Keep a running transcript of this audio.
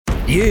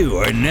You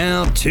are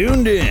now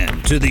tuned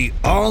in to the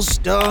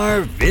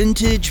All-Star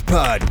Vintage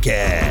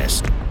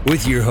Podcast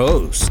with your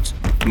hosts,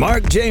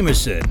 Mark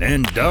Jameson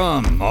and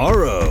Dom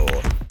Morrow.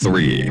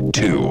 3,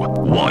 2,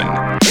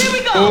 1. Here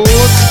we go!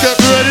 Let's get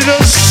ready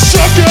to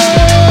suck it!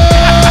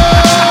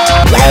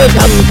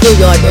 Welcome to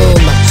your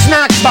doom.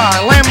 Snack bar,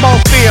 Lambeau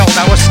Field.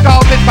 I was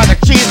scalded by the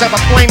cheese of a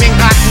flaming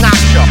hot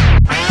nacho.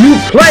 You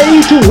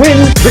play to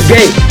win the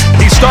game.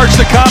 He starts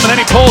to come and then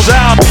he pulls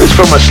out. It's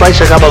from a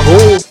slice of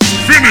gabagool.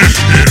 Finish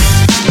him!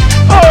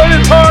 Oh,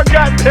 it is hard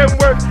goddamn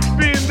work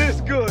being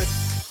this good.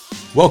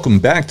 Welcome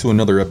back to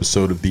another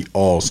episode of the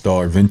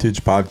All-Star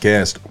Vintage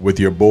Podcast with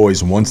your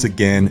boys once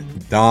again,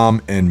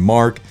 Dom and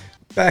Mark,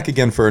 back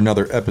again for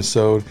another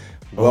episode.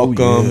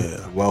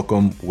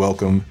 Welcome,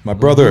 my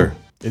brother.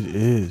 It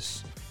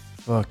is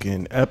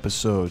fucking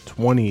episode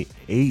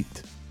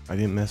 28. I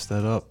didn't mess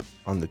that up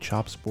on the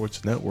Chop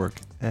Sports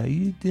Network. How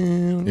you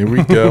doing? Here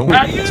we go.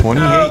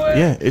 28.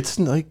 Yeah, it's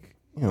like,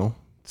 you know,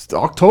 it's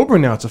October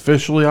now. It's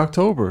officially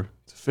October.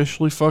 It's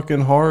officially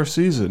fucking horror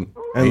season.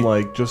 And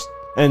like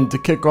and to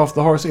kick off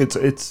the horror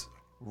season, it's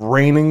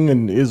raining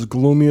and as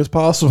gloomy as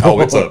possible. Oh,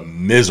 it's a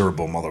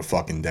miserable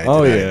motherfucking day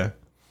Oh today. yeah.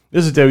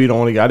 This is a day you don't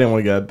want to get. I didn't want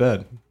to get out of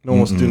bed. No one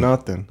wants to do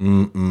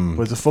nothing.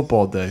 But it's a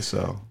football day,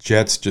 so.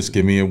 Jets, just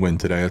give me a win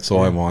today. That's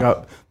all I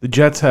want. The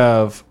Jets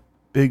have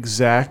Big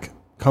Zach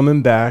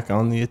coming back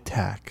on the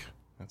attack.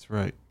 That's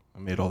right. I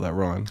made all that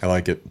rhyme. I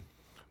like it.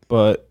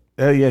 But,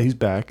 yeah, he's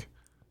back.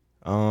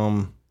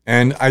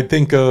 And I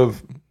think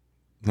of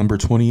number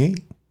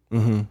 28.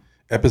 Mm-hmm.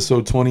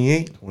 Episode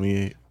 28.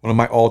 28. One of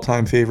my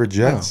all-time favorite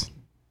Jets. Oh.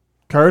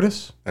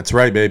 Curtis? That's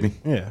right, baby.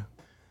 Yeah.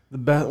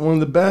 One of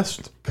the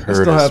best.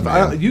 Curtis,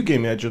 man. You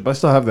gave me that jersey, but I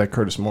still have that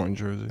Curtis Martin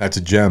jersey. That's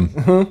a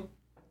gem.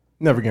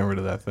 Never getting rid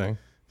of that thing.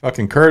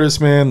 Fucking Curtis,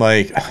 man.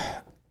 Like,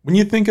 when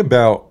you think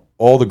about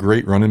all the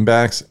great running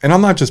backs, and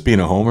I'm not just being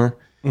a homer,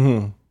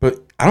 but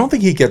I don't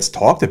think he gets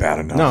talked about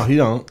enough. No, he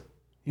don't.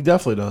 He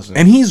definitely doesn't.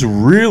 And he's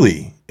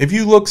really, if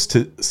you look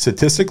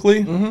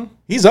statistically,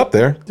 he's up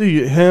there.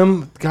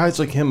 Dude, guys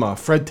like him,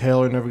 Fred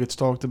Taylor never gets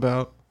talked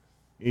about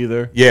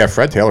either. Yeah,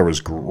 Fred Taylor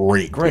was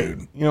great.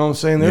 Dude. You know what I'm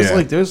saying?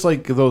 There's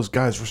like those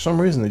guys, for some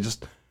reason, they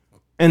just,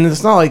 and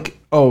it's not like,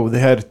 oh, they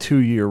had a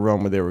 2-year run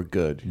where they were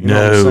good. You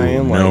know what I'm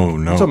saying? Like, no.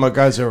 I'm talking about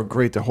guys that were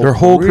great their Their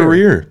whole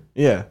career.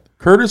 Yeah.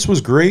 Curtis was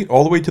great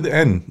all the way to the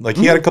end. Like,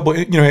 he had a couple,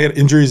 he had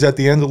injuries at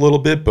the end a little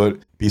bit, but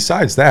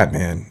besides that,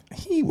 man,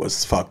 he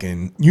was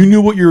fucking, you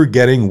knew what you were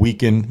getting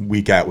week in,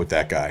 week out with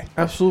that guy.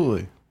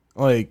 Absolutely.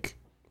 Like,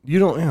 you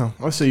don't,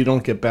 I say you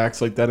don't get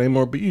backs like that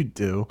anymore, but you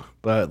do.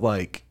 But,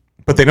 like,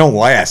 but they don't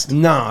last.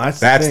 No,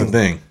 that's the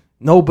thing.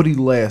 Nobody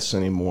lasts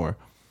anymore.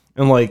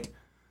 And, like,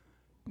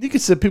 people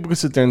can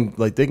sit there and,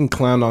 like, they can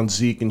clown on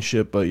Zeke and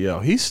shit, but,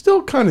 he's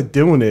still kind of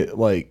doing it,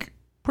 like,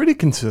 pretty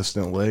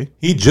consistently.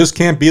 He just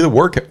can't be the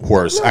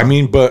workhorse. No. I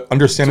mean, but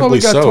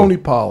understandably so. We got Tony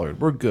Pollard.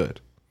 We're good.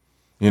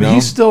 You know? But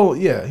he's still,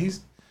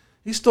 he's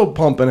still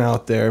pumping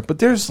out there. But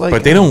there's, like...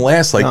 But they don't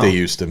last like they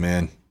used to,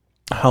 man.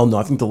 Hell no.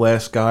 I think the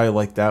last guy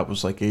like that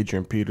was, like,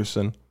 Adrian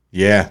Peterson.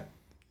 Yeah.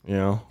 You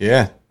know?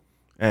 Yeah.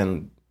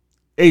 And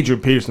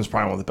Adrian Peterson's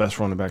probably one of the best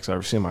running backs I've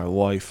ever seen in my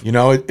life. You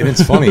know, and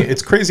it's funny.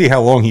 It's crazy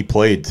how long he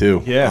played,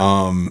 too.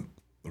 Yeah.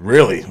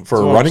 Really?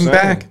 For a running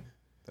back?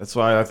 That's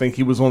why I think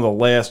he was one of the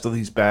last of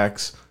these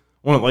backs.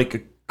 One of, like,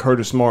 a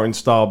Curtis Martin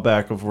style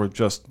back of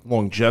just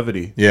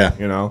longevity. Yeah.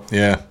 You know?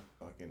 Yeah.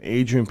 Fucking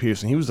Adrian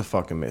Peterson, he was the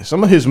fucking man.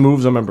 Some of his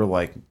moves I remember,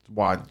 like,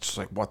 just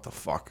like, what the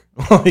fuck?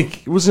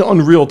 Like, it was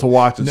unreal to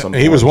watch at some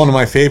point. He was one of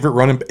my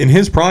favorite in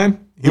his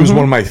prime, he was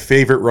one of my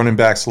favorite running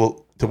backs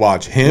to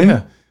watch.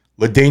 Him,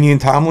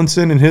 LaDainian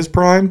Tomlinson in his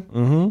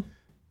prime.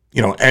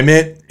 You know,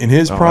 Emmett in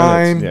his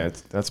prime.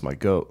 That's my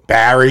goat.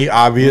 Barry,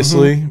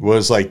 obviously,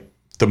 was, like,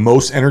 the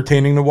most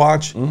entertaining to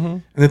watch.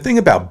 And the thing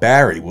about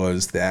Barry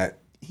was that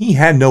he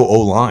had no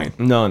O-line.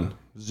 None.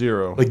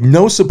 Zero. Like,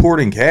 no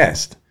supporting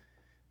cast.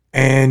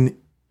 And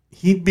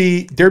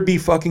there'd be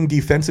fucking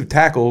defensive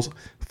tackles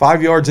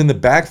 5 yards in the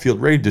backfield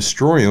ready to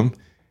destroy him,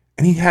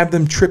 and he'd have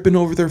them tripping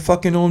over their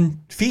fucking own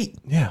feet.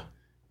 Yeah.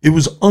 It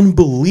was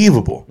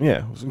unbelievable. Yeah,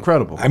 it was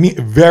incredible. I mean,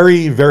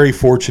 very, very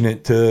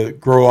fortunate to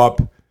grow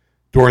up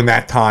during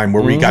that time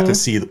where we got to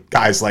see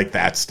guys like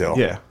that still.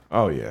 Yeah.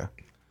 Oh, yeah.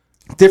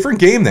 Different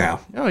game now.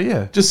 Oh,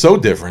 yeah. Just so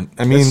different.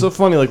 I mean, it's so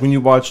funny, like, when you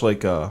watch,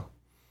 like,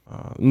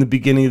 in the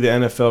beginning of the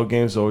NFL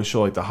games, they always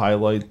show, like, the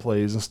highlight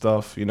plays and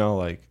stuff, you know,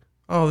 like,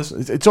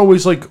 it's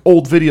always, like,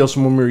 old videos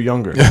from when we were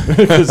younger,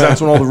 because that's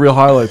when all the real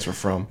highlights are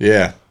from.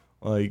 Yeah.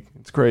 Like,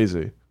 it's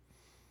crazy.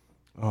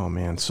 Oh,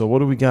 man. So what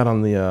do we got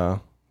on the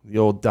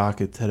old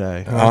docket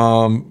today?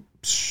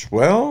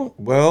 Well.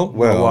 A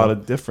lot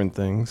of different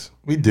things.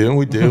 We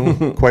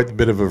do. Quite a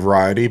bit of a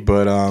variety,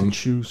 but to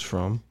choose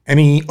from.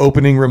 Any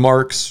opening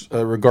remarks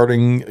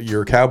regarding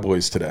your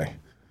Cowboys today?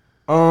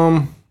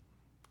 I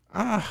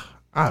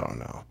don't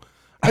know.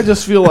 I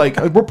just feel like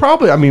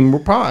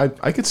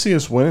I could see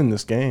us winning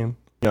this game.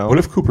 You know? What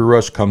if Cooper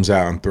Rush comes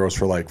out and throws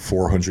for like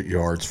 400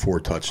 yards, 4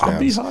 touchdowns, I'd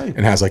be hyped.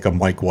 and has like a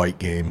Mike White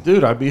game?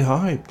 Dude, I'd be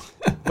hyped.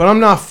 But I'm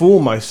not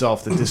fooling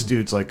myself that this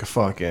dude's like a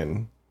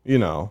fucking,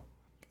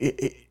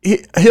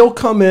 he'll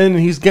come in and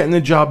he's getting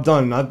the job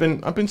done. I've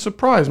been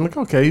surprised. I'm like,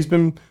 okay, he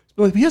hasn't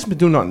been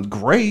doing nothing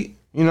great,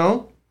 you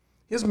know.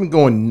 He hasn't been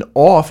going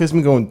off. He hasn't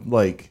been going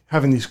like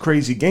having these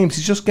crazy games.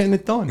 He's just getting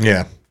it done.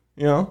 Yeah.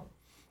 You know,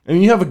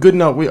 and you have a good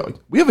enough.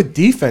 We have a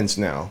defense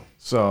now,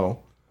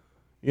 so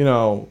you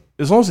know,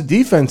 as long as the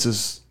defense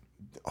is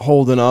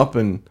holding up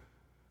and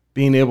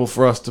being able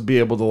for us to be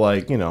able to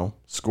like, you know,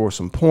 score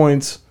some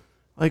points.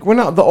 Like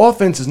the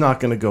offense is not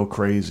going to go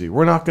crazy.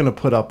 We're not going to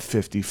put up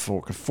 50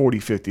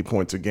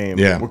 points a game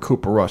with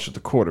Cooper Rush at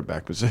the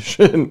quarterback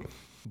position.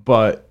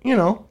 But, you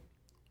know,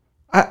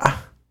 I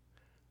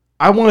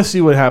want to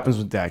see what happens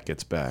when Dak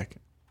gets back.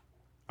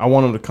 I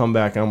want him to come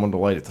back and I want him to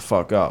light it the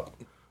fuck up.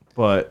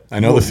 But I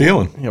know the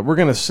feeling. Yeah, we're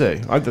going to see.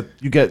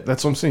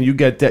 That's what I'm saying. You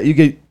get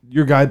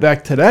your guy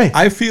back today.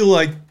 I feel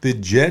like the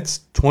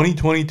Jets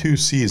 2022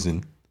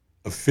 season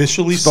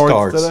officially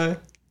starts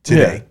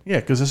today. Yeah,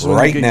 because this is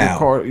when you get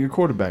your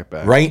quarterback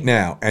back. Right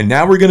now. And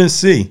now we're going to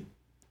see,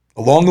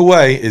 along the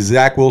way, is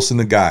Zach Wilson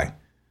the guy?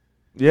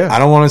 Yeah. I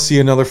don't want to see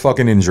another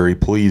fucking injury.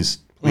 Please,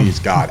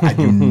 God. I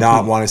do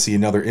not want to see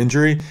another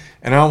injury.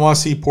 And I don't want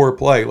to see poor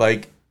play.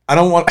 Like, I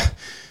don't want...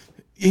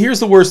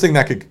 Here's the worst thing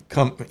that could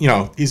come. You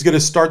know, he's going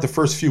to start the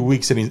first few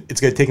weeks, and it's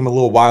going to take him a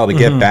little while to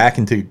get back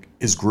into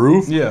his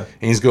groove. Yeah.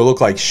 And he's going to look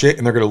like shit,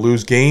 and they're going to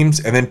lose games.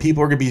 And then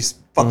people are going to be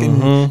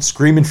fucking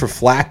screaming for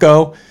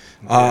Flacco.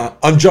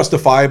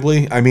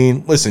 Unjustifiably. I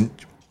mean, listen,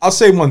 I'll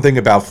say one thing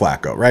about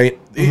Flacco, right?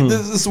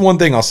 This is one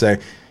thing I'll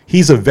say.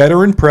 He's a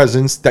veteran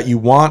presence that you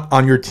want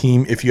on your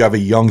team if you have a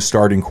young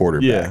starting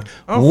quarterback.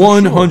 Yeah.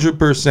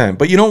 100%. Sure.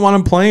 But you don't want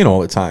him playing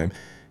all the time.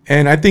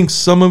 And I think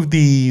some of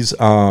these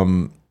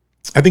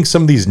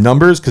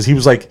numbers, because he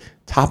was like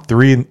top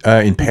 3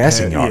 in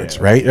passing yards,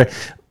 right?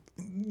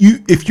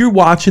 If you're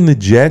watching the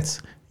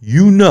Jets,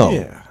 you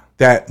know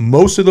that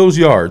most of those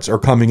yards are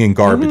coming in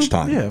garbage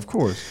time. Yeah, of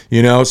course.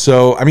 You know,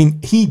 so I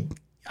mean, he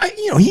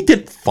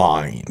did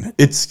fine.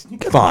 It's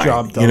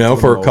fine, you know,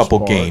 for a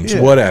couple games,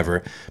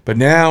 whatever. But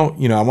now,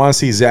 you know, I want to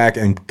see Zach,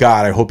 and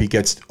God, I hope he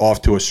gets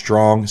off to a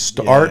strong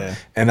start. Yeah.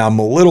 And I'm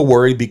a little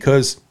worried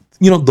because,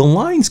 you know, the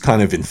line's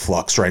kind of in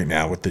flux right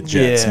now with the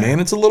Jets, man.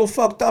 It's a little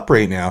fucked up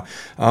right now.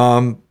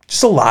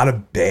 Just a lot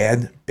of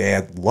bad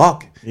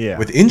luck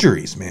with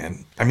injuries,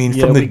 man. I mean,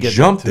 from the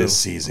jump this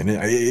season,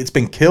 it's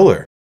been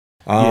killer.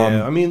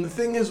 I mean, the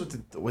thing is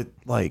with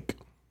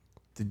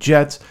the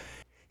Jets,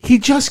 he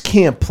just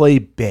can't play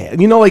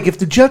bad. You know, like if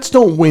the Jets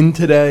don't win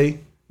today,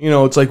 you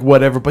know, it's like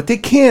whatever. But they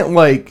can't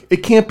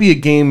it can't be a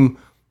game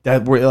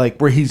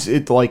where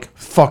he's like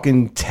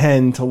fucking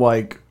 10 to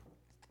like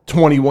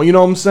 21. You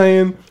know what I'm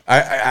saying?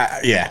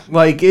 Yeah.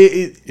 Like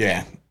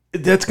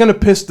that's gonna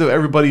piss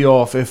everybody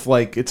off if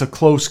like it's a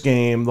close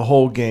game the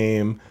whole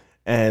game.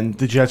 And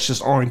the Jets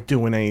just aren't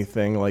doing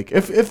anything. Like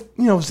if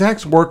you know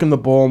Zach's working the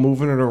ball,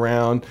 moving it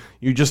around,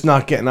 you're just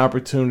not getting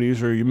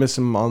opportunities, or you're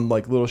missing him on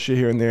like little shit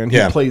here and there, and he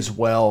plays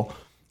well.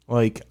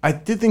 Like I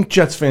did think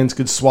Jets fans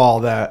could swallow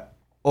that,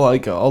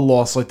 like a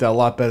loss like that, a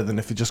lot better than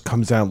if it just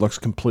comes out and looks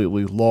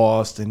completely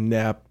lost and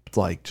inept.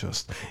 Like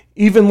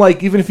even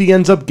if he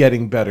ends up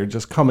getting better,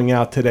 just coming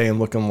out today and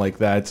looking like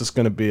that, it's just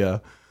gonna be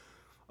a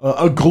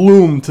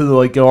gloom to the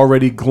like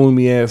already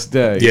gloomy ass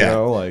day. You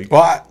know? Like,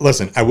 well,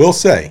 listen, I will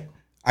say,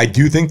 I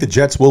do think the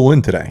Jets will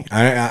win today.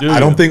 I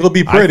don't think it'll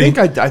be pretty. I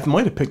think I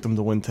might have picked them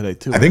to win today,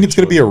 too. I think it's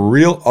going to be a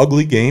real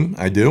ugly game.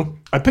 I do.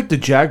 I picked the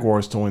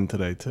Jaguars to win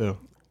today, too.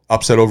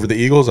 Upset over the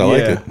Eagles? I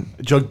like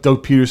it.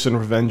 Doug Peterson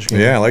revenge game.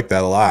 Yeah, I like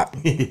that a lot.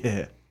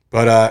 Yeah.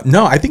 But,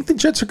 no, I think the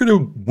Jets are going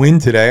to win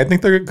today. I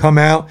think they're going to come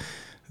out.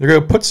 They're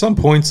going to put some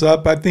points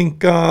up. I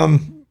think, I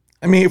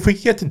mean, if we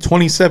get to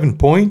 27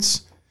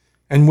 points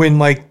and win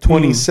like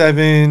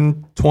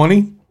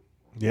 27-20,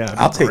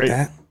 I'll take that.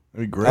 That'd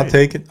be great.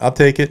 I'll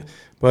take it.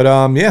 But,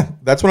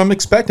 that's what I'm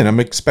expecting. I'm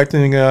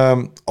expecting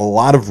a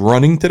lot of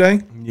running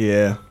today.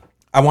 Yeah.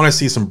 I want to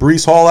see some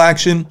Breece Hall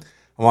action.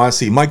 I want to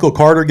see Michael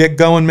Carter get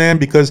going, man,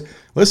 because,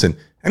 listen,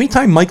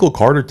 anytime Michael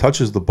Carter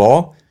touches the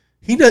ball,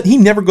 he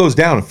never goes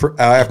down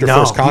after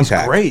first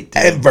contact. He's great.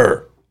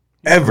 Ever.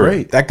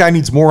 Great. That guy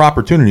needs more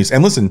opportunities.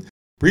 And, listen,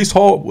 Breece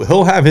Hall,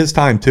 he'll have his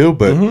time, too,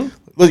 but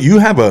look, you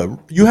have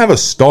a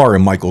star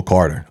in Michael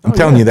Carter. I'm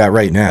telling you that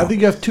right now. I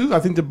think you have two.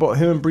 I think him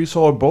and Breece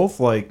Hall are both,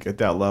 like, at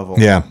that level.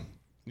 Yeah.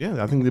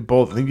 Yeah, I think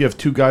you have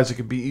two guys that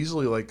could be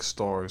easily like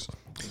stars.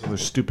 They're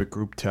stupid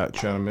group chat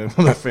them in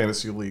the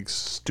fantasy leagues.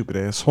 Stupid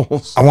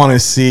assholes. I want to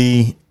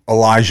see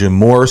Elijah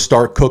Moore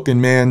start cooking,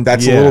 man.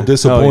 That's a little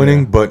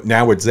disappointing, but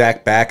now with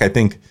Zach back, I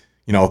think,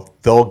 you know,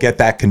 they'll get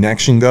that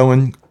connection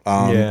going.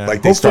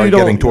 Like they started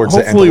getting towards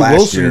the end of last year.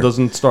 Hopefully Wilson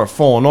doesn't start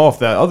falling off.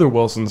 That other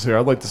Wilson's here.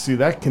 I'd like to see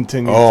that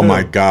continue. Oh,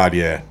 my God,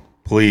 yeah.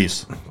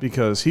 Please.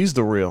 Because he's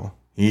the real.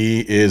 He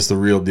is the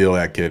real deal,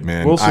 that kid,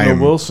 man.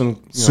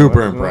 Wilson.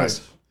 Super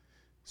impressed. Nice.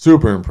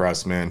 Super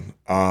impressed, man.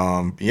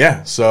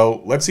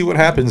 So let's see what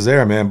happens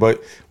there, man.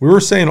 But we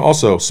were saying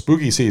also,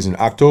 spooky season,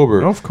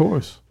 October. Of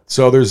course.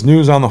 So there's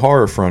news on the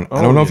horror front.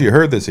 I don't know if you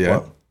heard this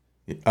yet.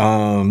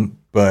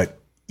 But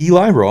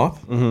Eli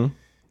Roth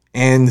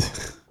and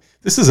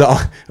This is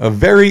a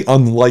very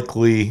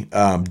unlikely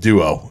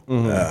duo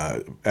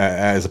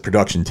as a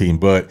production team,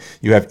 but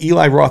you have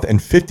Eli Roth and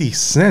 50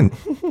 Cent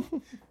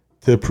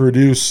to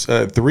produce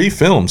 3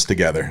 films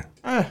together.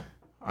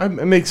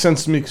 It makes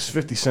sense to me because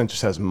 50 Cent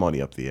just has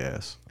money up the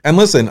ass. And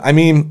listen, I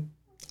mean,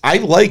 I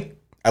like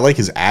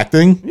his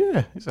acting.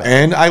 Yeah, exactly.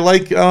 And I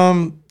like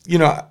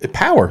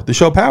Power, the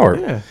show Power.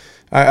 Yeah,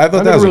 I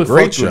thought that was a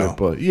great show. It,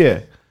 but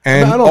yeah,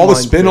 And I don't all the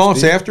mind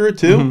spin-offs 50. after it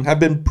too have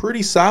been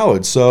pretty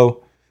solid.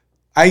 So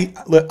I'm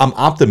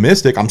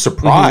optimistic. I'm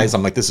surprised.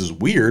 I'm like, this is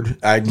weird.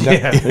 I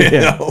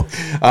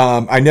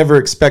never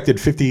expected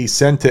 50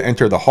 Cent to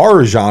enter the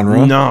horror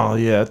genre. No,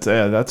 that's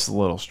a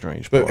little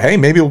strange. But hey,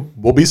 maybe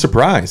we'll be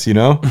surprised. So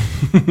the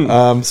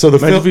Imagine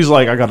if film. he's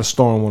like, I got to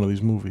star in one of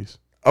these movies.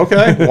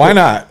 Okay, why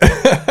not?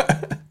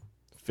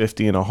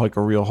 50 in a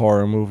real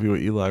horror movie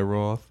with Eli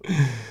Roth.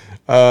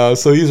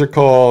 So these are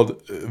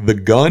called The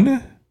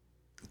Gun,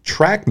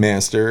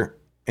 Trackmaster,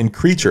 and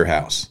Creature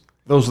House.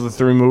 Those are the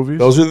 3 movies.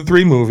 Those are the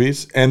 3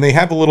 movies, and they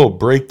have a little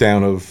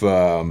breakdown of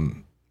so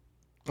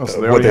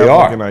what they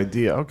are. Like an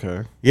idea.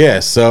 Okay, Yeah,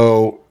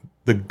 so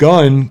The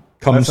Gun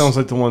comes. that sounds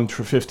like the one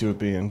 50 would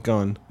be in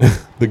Gun.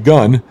 The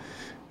Gun.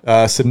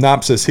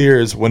 Synopsis here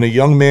is when a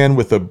young man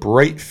with a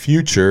bright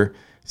future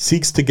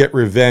seeks to get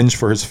revenge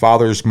for his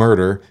father's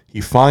murder,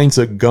 he finds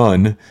a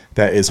gun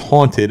that is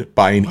haunted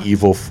by an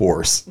evil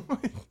force.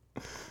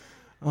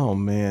 Oh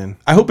man,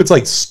 I hope it's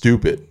like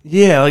stupid.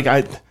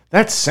 yeah,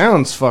 that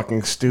sounds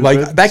fucking stupid.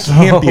 Like that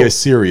can't be a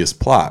serious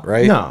plot,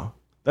 right? No,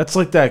 that's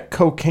like that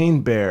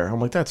Cocaine Bear. I'm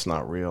like, that's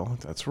not real.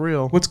 That's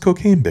real. What's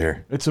Cocaine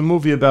Bear? It's a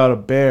movie about a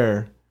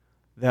bear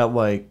that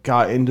like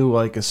got into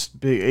like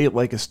ate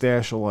like a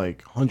stash of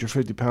like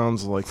 150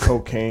 pounds of like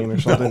cocaine or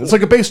something. It's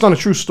like based on a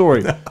true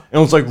story, and it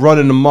was like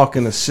running amok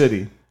in a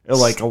city, in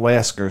like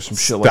Alaska or some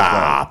shit like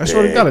that. I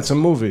swear to God, it's a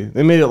movie.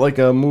 They made it like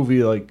a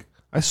movie. Like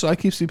I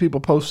keep seeing people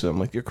post it. I'm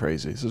like, you're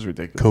crazy. This is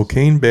ridiculous.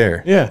 Cocaine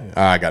Bear. Yeah.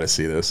 I got to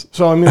see this.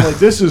 So I mean, like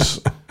this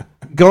is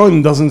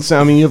gun doesn't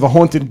sound. I mean, you have a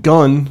haunted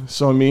gun.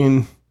 So I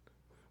mean,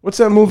 what's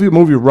that movie?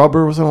 Movie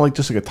Rubber wasn't it like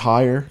just like a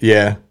tire?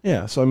 Yeah.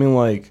 Yeah. So I mean,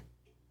 like.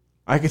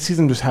 I could see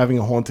them just having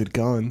a haunted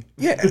gun.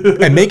 Yeah,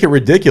 and make it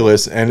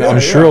ridiculous, and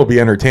I'm sure it'll be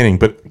entertaining.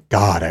 But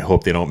God, I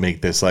hope they don't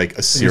make this like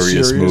a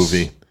serious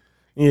movie.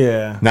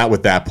 Yeah. Not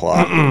with that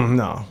plot.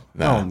 No.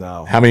 Nah. Oh,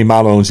 no. How many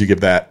monologues you give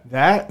that?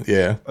 That?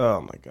 Yeah.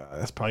 Oh, my God.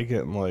 That's probably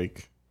getting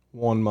like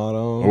 1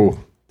 mono. Oh,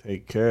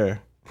 Take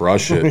care.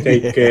 brush it.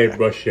 Take care,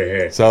 brush your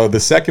hair. So the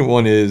second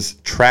one is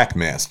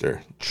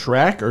Trackmaster.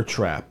 Track or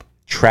trap?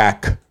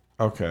 Track,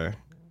 Okay.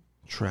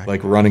 Track.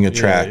 like running a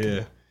track.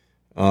 Yeah.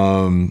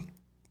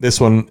 This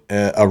one,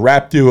 a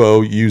rap duo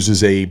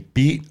uses a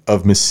beat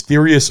of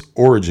mysterious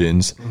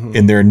origins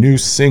in their new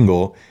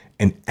single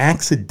and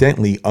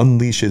accidentally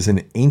unleashes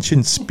an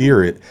ancient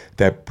spirit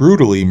that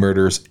brutally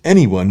murders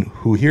anyone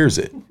who hears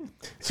it.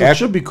 So it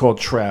should be called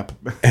Trap.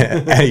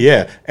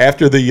 Yeah,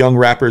 after the young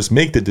rappers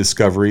make the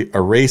discovery,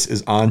 a race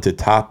is on to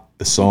top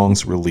the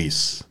song's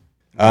release.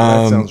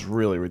 That sounds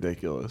really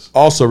ridiculous.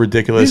 Also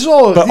ridiculous, These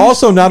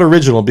also not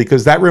original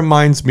because that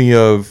reminds me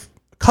of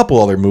a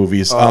couple other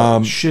movies.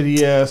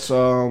 Shitty ass,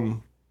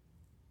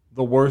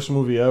 the worst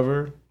movie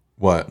ever.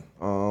 What?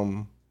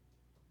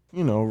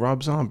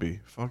 Rob Zombie.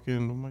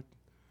 Fucking,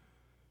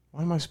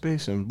 why am I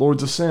spacing?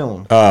 Lords of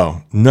Salem.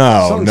 Oh,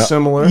 no. Something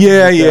similar.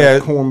 Yeah, like yeah.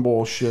 that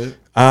cornball shit.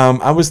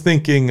 I was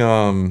thinking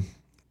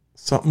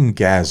something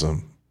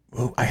Gasm.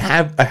 Oh, I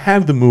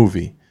have the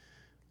movie.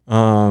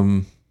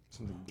 Gasm?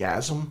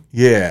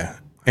 Yeah.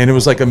 And it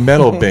was like a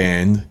metal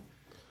band.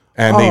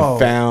 And they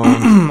found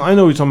I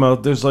know what you're talking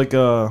about. There's like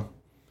a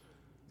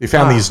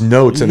these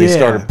notes and they yeah.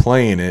 started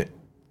playing it.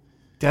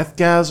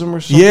 Deathgasm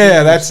or something.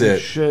 Yeah, that's Some it.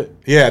 Shit.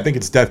 Yeah, I think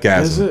it's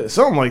Deathgasm. Is it?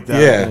 Something like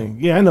that. Yeah. I think.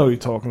 Yeah, I know what you're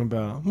talking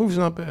about. Movie's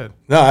not bad.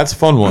 No, that's a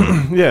fun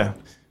one. Yeah.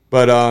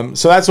 But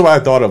so that's what I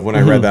thought of when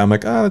I read that. I'm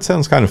like, oh, that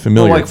sounds kind of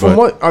familiar. Like from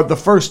what the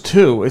first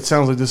two, it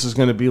sounds like this is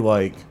going to be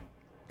like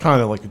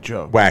kind of like a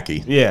joke.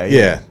 Wacky.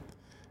 Yeah.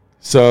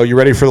 So you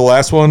ready for the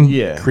last one?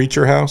 Yeah.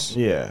 Creature House?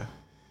 Yeah.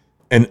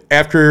 And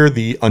after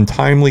the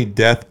untimely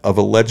death of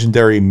a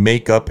legendary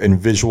makeup and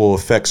visual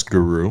effects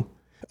guru,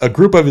 a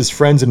group of his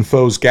friends and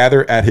foes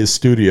gather at his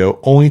studio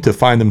only to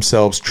find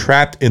themselves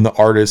trapped in the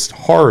artist's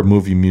horror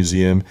movie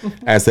museum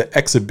as the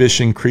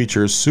exhibition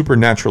creatures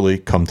supernaturally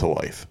come to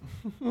life.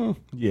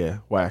 Yeah.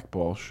 Whack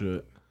ball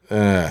shit.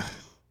 Uh,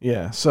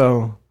 Yeah.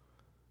 So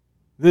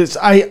this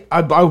I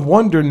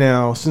wonder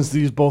now, since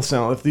these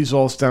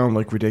all sound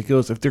like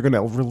ridiculous, if they're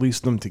gonna release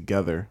them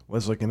together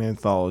as like an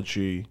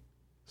anthology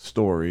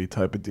story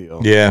type of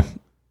deal. yeah.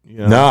 You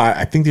know? No,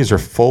 I think these are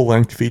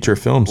full-length feature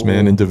films,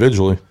 man,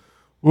 individually.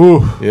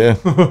 Ooh. Yeah.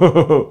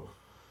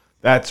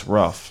 That's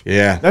rough.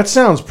 Yeah. That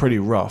sounds pretty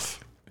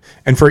rough.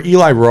 And for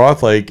Eli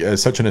Roth, like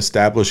such an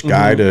established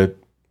guy to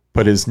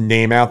put his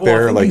name out I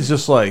there, think like he's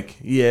just like,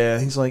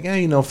 he's like,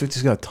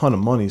 50's got a ton of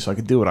money, so I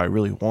can do what I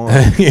really want.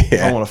 Yeah.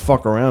 If I want to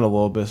fuck around a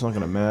little bit, it's not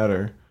gonna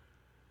matter.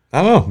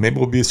 I don't know. Maybe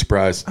we'll be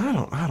surprised. I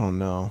don't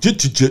know.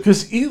 J-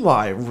 Because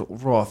Eli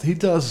Roth, he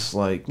does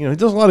like, he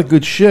does a lot of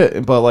good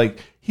shit, but like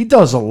he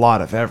does a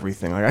lot of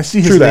everything. Like I see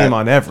his True that. name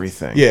on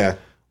everything. Yeah.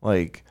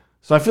 Like,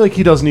 so I feel like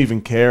he doesn't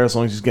even care as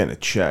long as he's getting a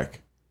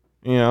check.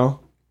 You know?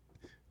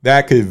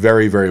 That could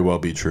very, very well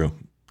be true.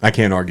 I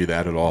can't argue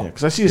that at all.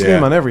 Because I see his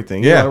name on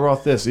everything. Yeah. Eli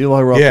Roth this,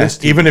 Eli Roth this.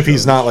 TV Even if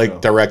he's show, not this show.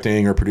 like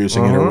directing or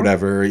producing it or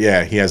whatever.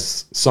 Yeah, he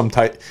has some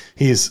type.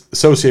 He's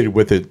associated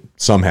with it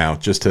somehow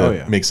just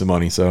to make some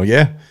money. So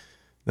yeah,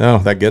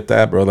 no, I get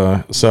that,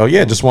 brother. So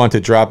yeah, just wanted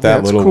to drop that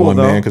it's little cool, one,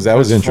 though. man, because that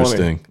was That's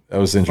interesting. funny. That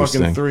was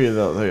interesting.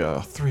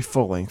 Fucking three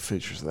full length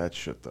features of that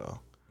shit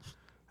though.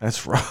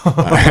 That's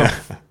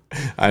rough.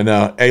 I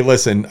know. Hey,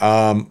 listen,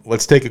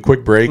 let's take a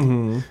quick break.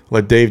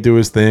 Let Dave do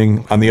his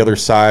thing. On the other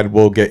side,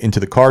 we'll get into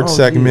the card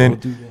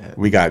segment. we'll do that.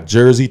 We got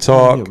Jersey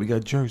talk. Yeah, we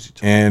got Jersey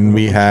talk. And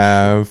we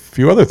have a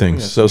few other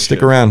things. So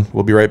stick around.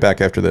 We'll be right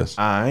back after this.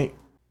 All right.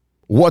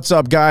 What's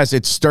up, guys?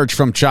 It's Sturch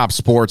from Chop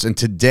Sports, and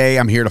today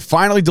I'm here to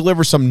finally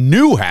deliver some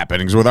new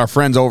happenings with our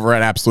friends over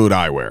at Absolute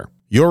Eyewear.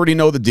 You already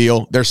know the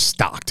deal. They're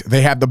stocked.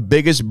 They have the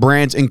biggest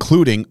brands,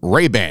 including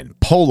Ray-Ban,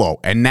 Polo,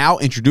 and now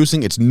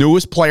introducing its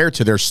newest player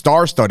to their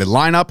star-studded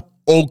lineup,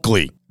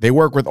 Oakley. They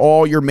work with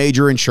all your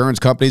major insurance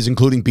companies,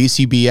 including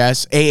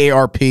BCBS,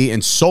 AARP,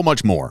 and so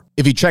much more.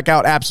 If you check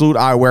out Absolute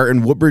Eyewear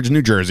in Woodbridge,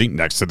 New Jersey,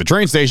 next to the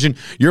train station,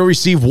 you'll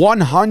receive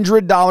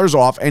 $100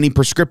 off any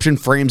prescription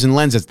frames and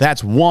lenses.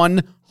 That's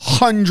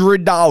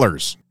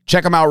 $100.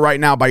 Check them out right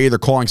now by either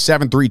calling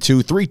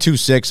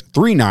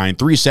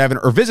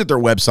 732-326-3937 or visit their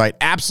website,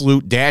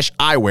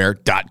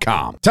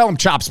 absolute-eyewear.com. Tell them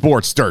Chop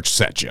Sports Sturch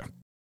sent you.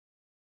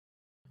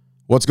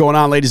 What's going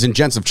on, ladies and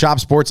gents of Chop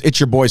Sports? It's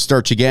your boy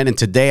Sturch again, and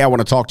today I want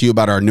to talk to you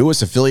about our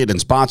newest affiliate and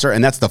sponsor,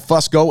 and that's the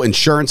Fusco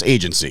Insurance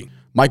Agency.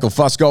 Michael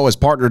Fusco has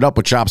partnered up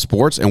with Chop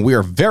Sports, and we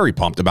are very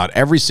pumped about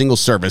every single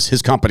service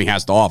his company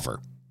has to offer.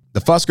 The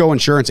Fusco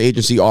Insurance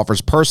Agency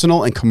offers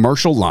personal and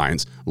commercial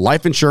lines,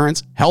 life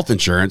insurance, health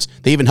insurance.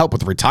 They even help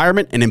with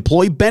retirement and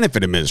employee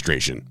benefit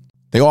administration.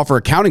 They offer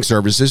accounting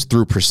services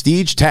through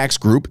Prestige Tax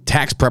Group,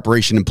 tax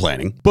preparation and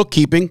planning,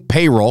 bookkeeping,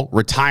 payroll,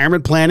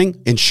 retirement planning,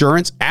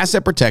 insurance,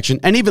 asset protection,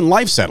 and even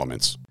life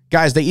settlements.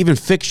 Guys, they even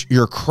fix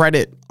your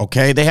credit,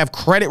 okay? They have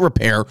credit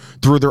repair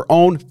through their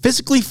own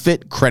physically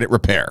fit credit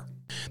repair.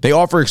 They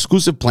offer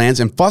exclusive plans,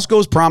 and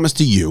Fusco's promise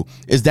to you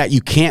is that you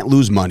can't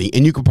lose money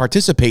and you can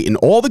participate in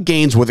all the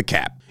gains with a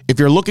cap. If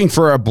you're looking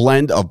for a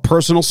blend of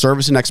personal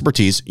service and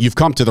expertise, you've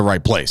come to the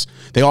right place.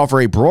 They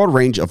offer a broad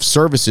range of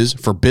services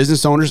for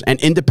business owners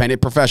and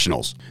independent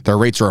professionals. Their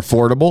rates are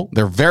affordable,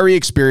 they're very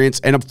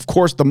experienced, and of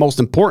course, the most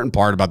important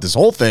part about this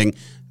whole thing,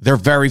 they're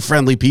very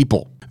friendly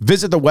people.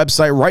 Visit the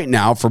website right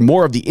now for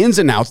more of the ins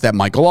and outs that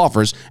Michael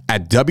offers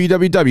at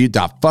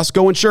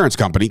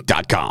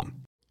www.fuscoinsurancecompany.com.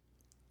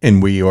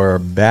 And we are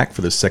back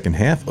for the second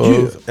half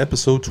of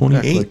episode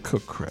 28. Like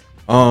cook crack.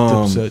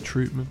 Dipset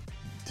treatment.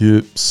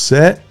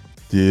 Dipset.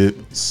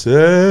 Dude,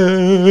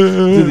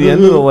 the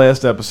end of the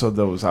last episode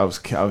though was I was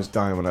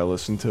dying when I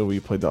listened to it.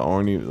 We played the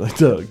Arnie like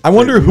the. I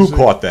wonder who music.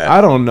 caught that.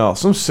 I don't know.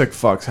 Some sick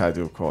fucks had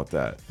to have caught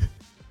that.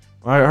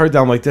 I heard that.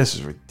 I'm like, this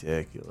is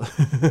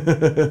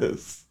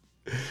ridiculous.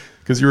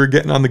 Because you were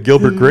getting on the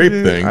Gilbert Grape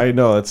thing. I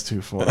know that's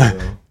too funny.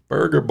 Though.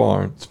 Burger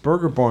Barn. It's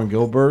Burger Barn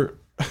Gilbert.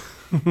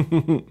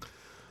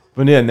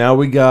 But yeah, now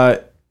we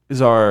got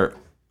is our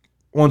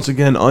once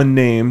again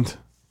unnamed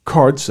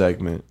card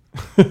segment.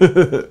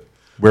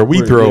 Where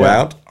we throw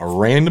out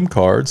random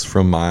cards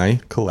from my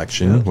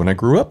collection when I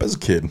grew up as a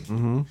kid.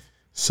 Mm-hmm.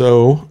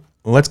 So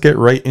let's get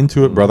right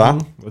into it, brother.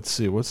 Let's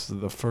see. What's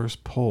the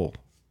first poll?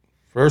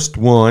 First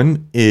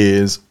one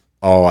is,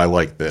 I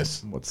like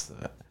this. What's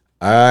that?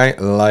 I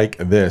like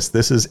this.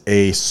 This is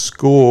a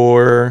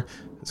score.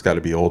 It's got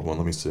to be an old one.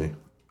 Let me see.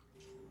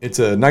 It's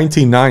a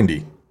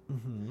 1990.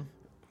 Mm-hmm.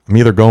 I'm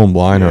either going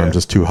blind or I'm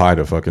just too high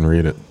to fucking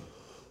read it.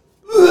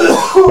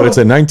 But it's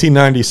a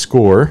 1990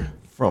 score.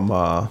 From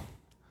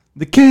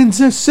the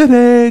Kansas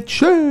City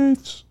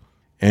Chiefs.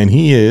 And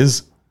he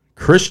is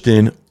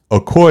Christian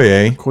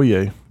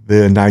Okoye,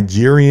 the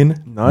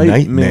Nigerian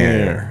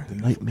Nightmare. The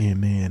Nightmare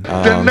Man.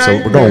 So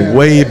we're going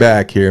way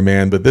back here,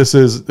 man. But this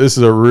is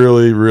a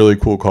really, really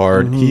cool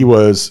card. Mm-hmm. He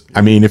was,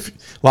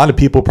 if a lot of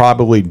people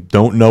probably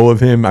don't know of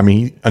him.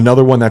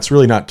 Another one that's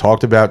really not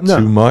talked about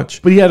too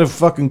much. But he had a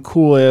fucking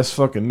cool ass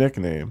fucking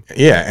nickname.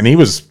 Yeah, and he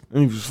was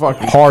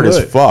fucking hard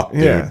good. as fuck,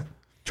 dude. Yeah.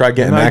 Try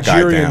getting that guy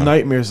Nigerian down.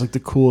 Nightmare is like the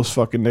coolest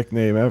fucking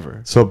nickname ever.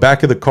 So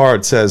back of the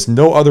card says,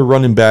 no other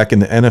running back in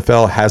the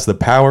NFL has the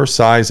power,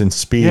 size, and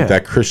speed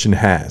that Christian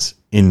has.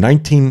 In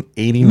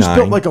 1989, he was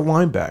built like a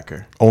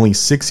linebacker. Only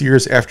 6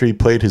 years after he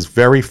played his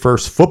very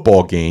first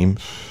football game,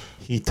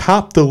 he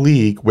topped the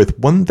league with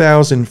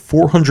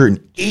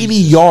 1,480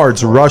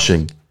 yards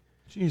rushing.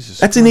 Jesus.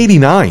 That's in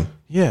 89.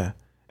 Yeah.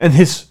 And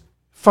his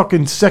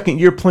fucking second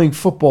year playing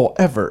football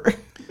ever.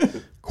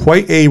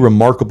 Quite a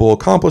remarkable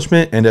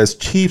accomplishment, and as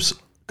Chiefs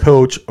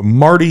coach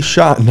Marty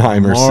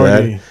Schottenheimer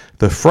said,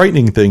 the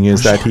frightening thing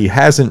is that he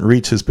hasn't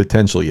reached his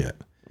potential yet.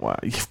 Wow.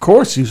 Of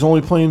course, he was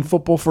only playing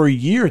football for a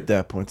year at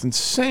that point. It's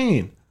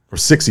insane. Or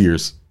 6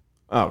 years.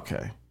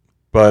 Okay.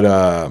 But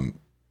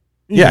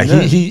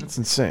that's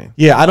insane.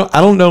 Yeah, I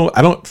don't know.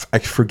 I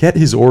forget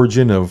his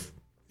origin of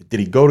did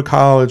he go to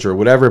college or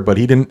whatever, but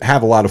he didn't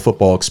have a lot of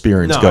football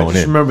experience I going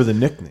just in. remember the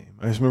nickname.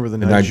 I just remember the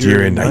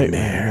Nigerian Nightmare.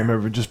 Nightmare. I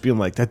remember just being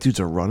like, that dude's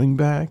a running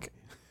back.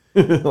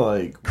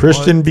 Like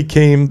Christian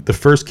became the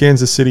first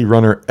Kansas City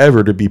runner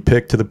ever to be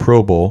picked to the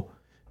Pro Bowl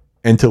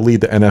and to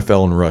lead the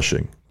NFL in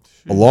rushing.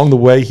 Along the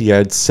way, he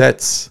had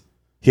set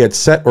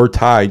or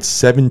tied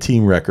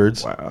 17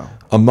 records. Wow.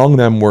 Among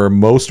them were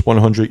most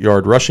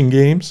 100-yard rushing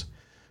games,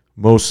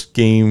 most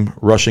game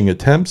rushing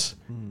attempts,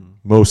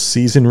 most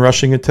season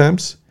rushing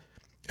attempts,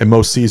 and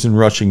most season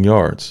rushing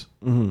yards.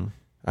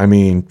 I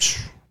mean,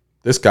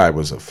 this guy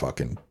was a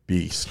fucking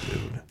beast,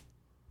 dude.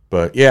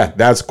 But yeah,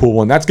 that's a cool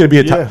one. That's gonna be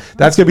a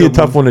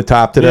tough one to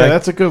top today. Yeah,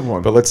 that's a good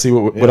one. But let's see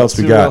what let's else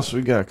we see got. What else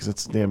we got? Because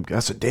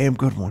that's a damn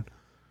good one.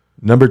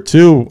 Number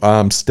 2,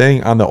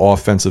 staying on the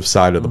offensive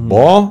side of the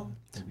ball,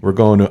 we're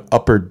going to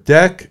Upper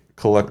Deck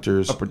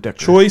Collector's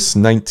Choice,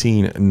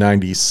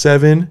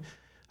 1997.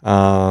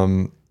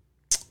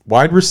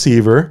 Wide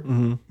receiver,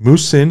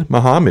 Muhsin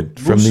Muhammad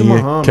from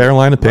the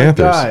Carolina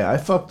Panthers. My guy, I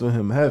fucked with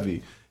him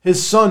heavy.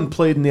 His son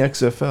played in the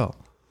XFL.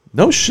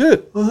 No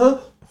shit.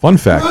 Fun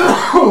fact.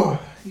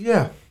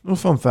 Yeah, no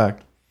fun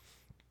fact.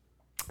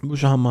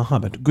 Muhsin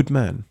Muhammad, good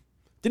man.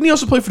 Didn't he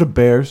also play for the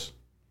Bears?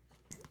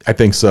 I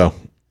think so.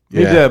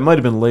 Maybe that might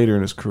have been later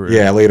in his career.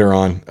 Yeah, later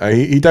on.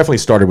 He definitely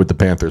started with the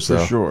Panthers, for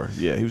though. sure.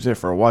 Yeah, he was there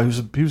for a while. He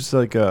was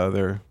like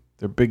their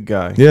big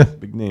guy. Yeah,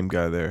 big name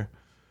guy there.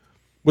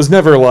 Was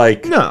never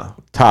like no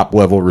top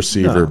level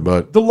receiver,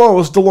 but Delhomme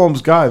was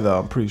Delhomme's guy though.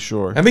 I'm pretty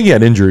sure. I think he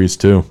had injuries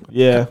too.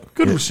 Yeah,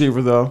 good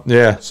receiver though.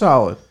 Yeah,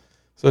 solid.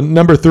 So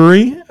number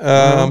 3,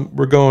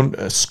 we're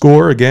going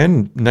score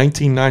again.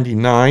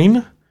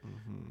 1999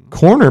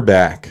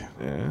 cornerback.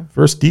 Yeah.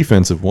 First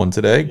defensive one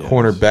today. Yes.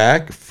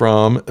 Cornerback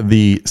from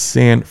the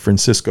San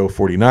Francisco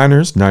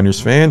 49ers.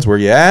 Niners fans, where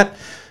you at?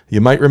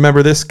 You might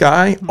remember this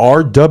guy,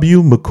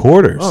 R.W.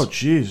 McQuarters. Oh,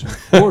 jeez.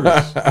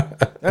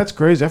 McQuarters. That's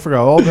crazy. I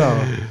forgot all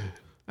about him.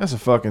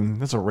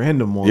 That's a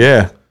random one.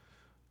 Yeah.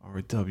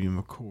 R.W.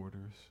 McQuarters.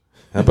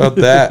 How about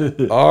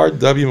that?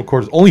 R.W.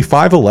 McQuarters. Only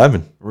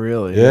 5'11".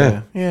 Really?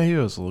 Yeah. Yeah, he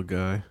was a little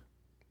guy.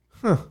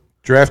 Huh.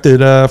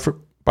 Drafted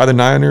by the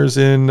Niners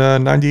in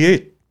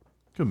 98.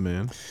 Good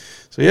man.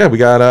 So, yeah, we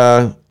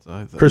got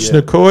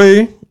Christian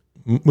Okoye,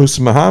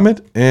 Muhsin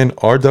Muhammad, and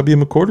R.W.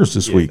 McQuarters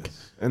this week.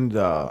 And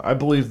I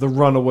believe the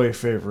runaway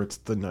favorite's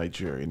the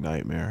Nigerian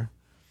Nightmare.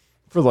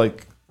 For,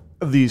 like,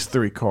 these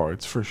 3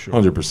 cards, for sure.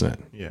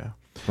 100%. Yeah.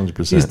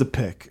 100%. He's the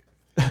pick.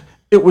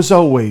 It was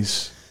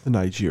always the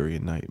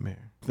Nigerian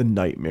Nightmare. The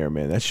Nightmare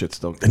Man. That shit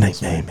still the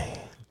Nightmare Man.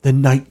 The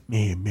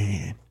Nightmare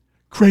Man.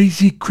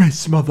 Crazy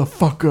Chris,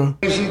 motherfucker.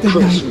 Crazy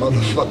Chris,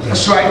 motherfucker.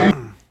 That's right.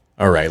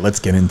 All right, let's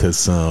get into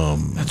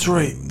some. That's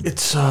right.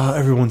 It's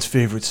everyone's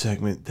favorite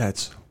segment.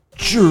 That's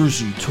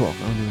Jersey Talk. I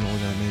don't even know what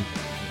that means.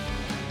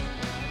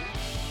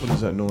 What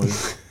is that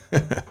noise?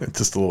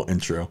 Just a little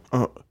intro.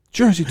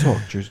 Jersey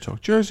Talk, Jersey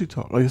Talk, Jersey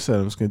Talk. Like I said,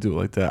 I'm just going to do it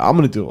like that. I'm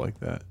going to do it like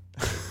that.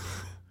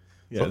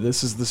 Yeah,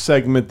 this is the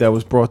segment that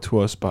was brought to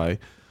us by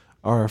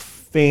our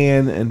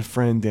fan and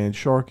friend Dan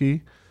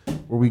Sharkey,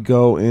 where we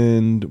go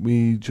and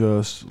we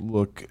just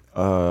look,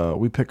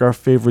 we pick our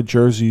favorite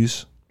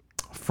jerseys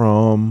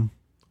from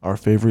our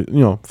favorite,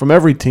 from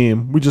every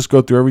team. We just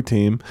go through every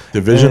team.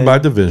 Division by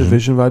division.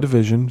 Division by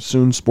division,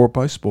 soon sport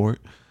by sport.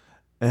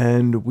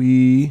 And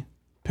we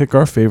pick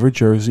our favorite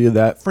jersey of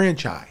that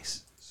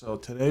franchise. So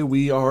today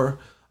we are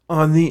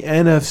on the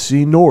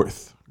NFC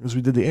North, because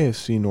we did the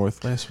AFC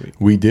North last week.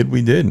 We did.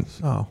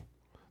 So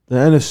the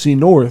NFC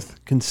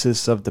North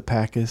consists of the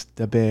Packers,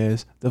 the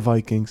Bears, the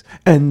Vikings,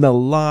 and the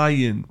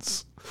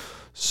Lions.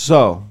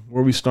 So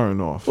where are we starting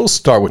off? We'll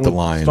start with the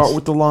Lions. Start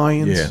with the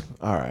Lions? Yeah.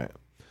 All right.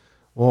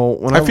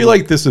 Well, I feel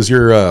like this is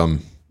your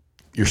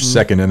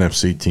second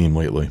NFC team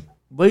lately.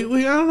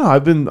 Lately, I don't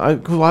know.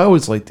 Because I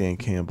always like Dan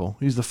Campbell.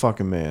 He's the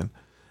fucking man.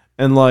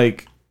 And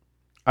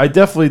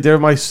they're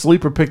my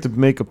sleeper pick to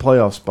make a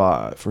playoff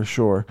spot for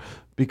sure,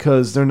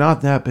 because they're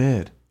not that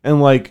bad.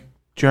 And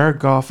Jared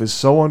Goff is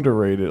so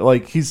underrated.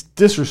 He's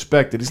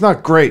disrespected. He's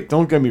not great,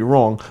 don't get me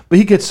wrong, but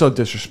he gets so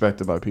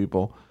disrespected by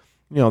people.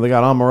 They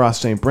got Amon-Ra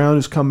St. Brown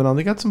who's coming on.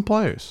 They got some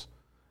players.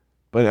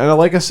 But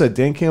like I said,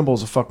 Dan Campbell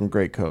is a fucking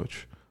great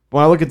coach.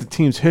 When I look at the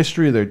team's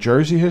history, their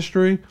jersey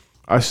history,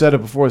 I said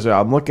it before, so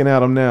I'm looking at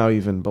them now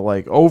even, but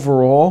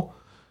overall,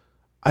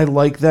 I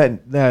like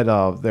that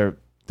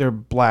their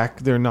black,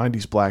 their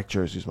 90s black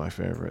jersey is my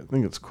favorite. I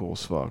think it's cool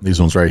as fuck. These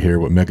ones right here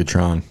with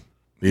Megatron.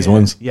 These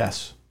ones?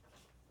 Yes.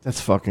 That's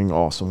fucking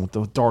awesome with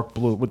the dark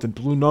blue, with the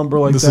blue number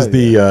like this that.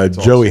 This is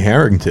the Joey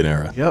Harrington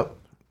era. Yep.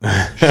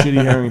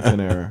 Shitty Harrington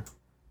era.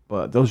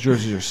 But those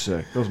jerseys are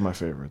sick. Those are my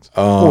favorites.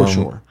 For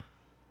sure.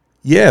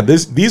 Yeah,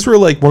 these were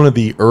one of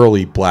the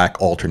early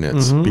black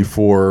alternates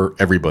before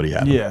everybody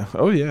had them. Yeah.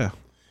 Oh, yeah.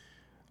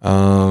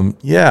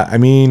 Yeah, I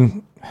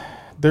mean,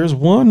 there's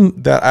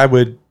one that I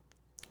would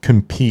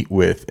compete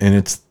with, and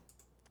it's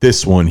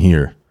this one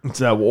here. It's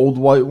that old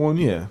white one,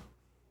 yeah.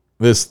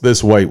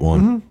 This white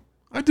one. Mm-hmm.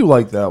 I do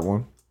like that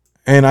one.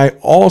 And I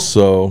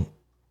also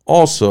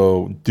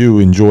do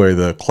enjoy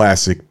the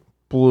classic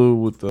blue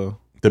with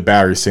the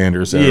Barry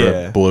Sanders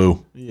era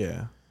blue.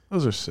 Yeah.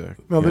 Those are sick.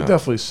 No, they're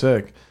definitely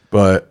sick.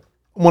 But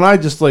when I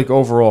just like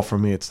overall for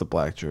me, it's the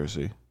black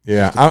jersey.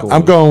 yeah,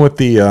 I'm going with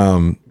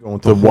the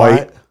with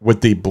white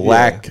with the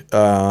black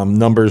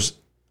numbers.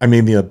 I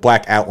mean the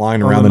black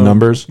outline around the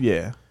numbers.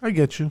 Yeah, I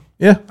get you.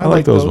 Yeah, I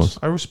like those ones.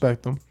 I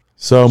respect them.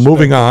 So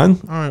moving on,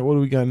 All right, what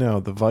do we got now?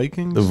 The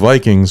Vikings. the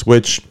Vikings,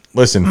 which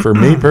listen for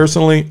me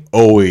personally,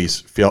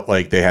 always felt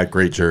like they had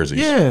great jerseys.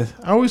 Yeah,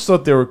 I always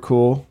thought they were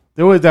cool.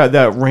 There was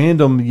that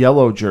random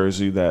yellow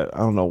jersey that I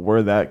don't know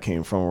where that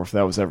came from or if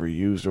that was ever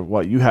used or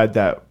what. You had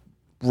that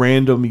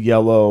random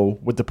yellow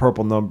with the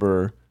purple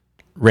number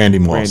Randy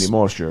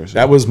Moss jersey.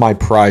 That was my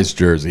prized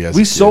jersey.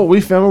 We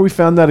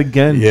found that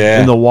again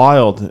in the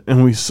wild,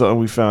 and we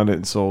found it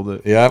and sold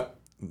it. Yep.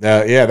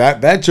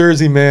 That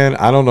jersey, man.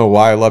 I don't know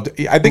why I loved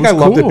it. I think I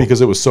loved it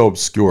because it was so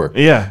obscure.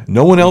 Yeah,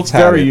 no one else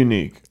had it. Very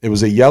unique. It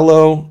was a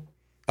yellow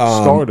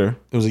starter.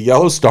 It was a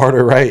yellow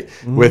starter, right,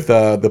 with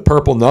the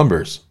purple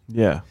numbers.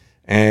 Yeah,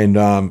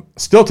 and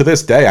still to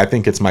this day, I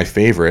think it's my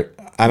favorite.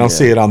 I don't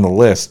see it on the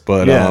list,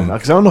 but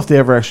because I don't know if they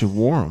ever actually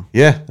wore them.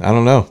 Yeah, I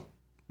don't know,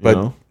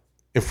 but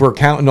if we're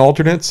counting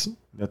alternates,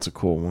 that's a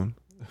cool one.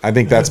 I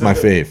think that's my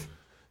fave.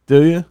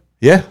 Do you?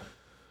 Yeah.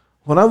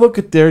 When I look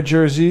at their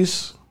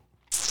jerseys,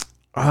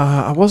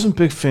 I wasn't a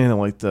big fan of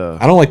like the.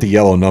 I don't like the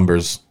yellow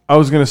numbers. I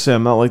was gonna say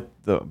I'm not like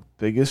the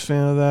biggest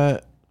fan of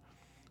that,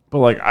 but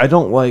like I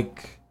don't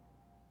like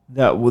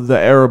that with the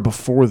era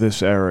before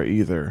this era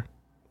either.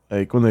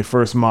 Like when they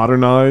first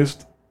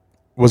modernized.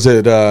 Was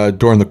it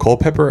during the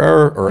Culpepper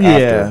era or after?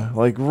 Yeah,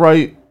 like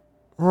right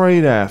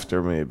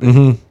after maybe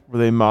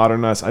where they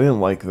modernized. I didn't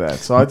like that,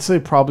 so I'd say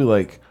probably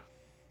like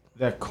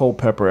that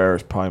Culpepper era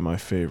is probably my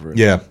favorite.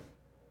 Yeah.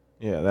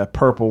 Yeah, that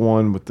purple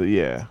one with the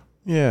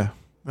yeah.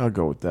 I'll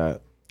go with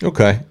that.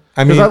 Okay.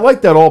 I mean, because I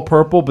like that all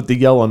purple, but the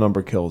yellow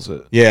number kills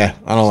it. Yeah,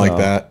 I don't like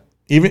that.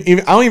 Even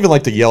I don't even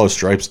like the yellow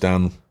stripes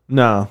down.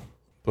 No.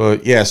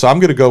 But yeah, so I'm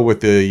gonna go with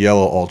the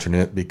yellow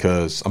alternate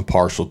because I'm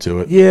partial to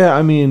it. Yeah,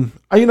 I mean,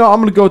 I'm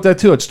gonna go with that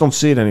too. I just don't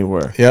see it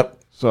anywhere. Yep.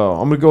 So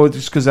I'm gonna go with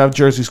just because that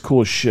jersey's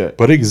cool as shit.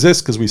 But it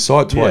exists because we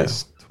saw it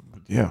twice.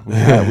 Yeah,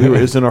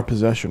 it's in our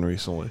possession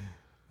recently.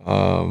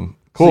 Cool.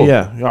 So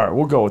yeah, all right,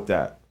 we'll go with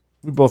that.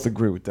 We both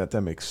agree with that.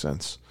 That makes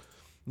sense.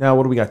 Now,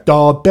 what do we got?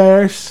 The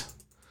Bears.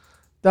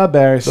 The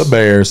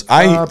Bears.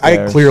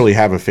 I clearly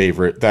have a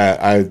favorite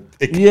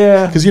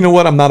because you know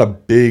what? I'm not a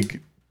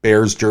big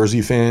Bears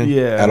jersey fan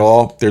at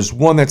all. There's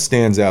one that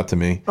stands out to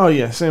me. Oh,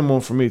 yeah. Same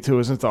one for me, too.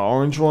 Isn't it the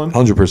orange one?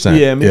 100%.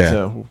 Yeah, me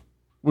too.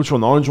 Which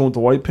one? The orange one with the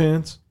white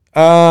pants?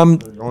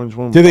 The orange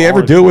one. Did they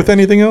ever do it with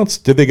anything else?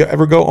 Did they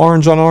ever go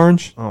orange on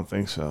orange? I don't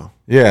think so.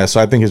 Yeah,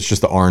 so I think it's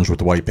just the orange with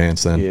the white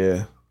pants then.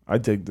 Yeah, I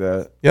dig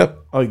that. Yep.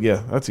 Oh,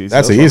 yeah, that's easy.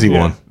 That's an easy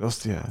one.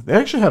 They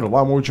actually had a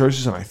lot more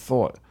jerseys than I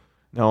thought.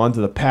 Now,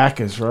 onto the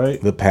Packers, right?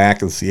 The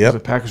Packers, yep. The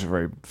Packers are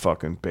very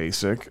fucking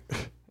basic.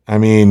 I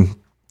mean,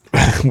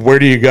 where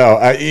do you go?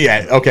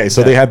 Okay,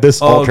 so they had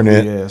this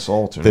alternate. Yes,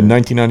 alternate. The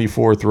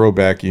 1994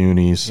 throwback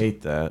unis.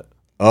 Hate that.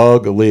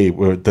 Ugly,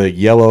 with the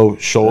yellow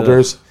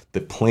shoulders,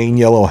 the plain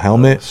yellow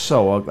helmet.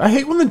 So ugly. I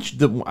hate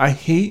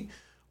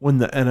when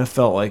the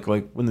NFL,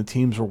 like when the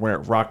teams were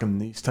rocking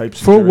these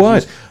types of jerseys. For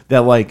what?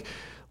 That like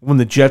when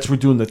the Jets were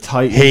doing the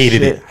tight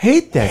hated shit. it.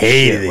 Hate that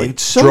hated shit. it. Like,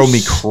 it's so drove me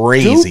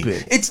crazy.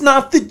 Stupid. It's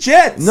not the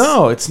Jets.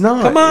 No, it's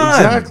not. Come on.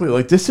 Exactly.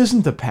 Like this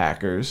isn't the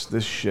Packers.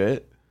 This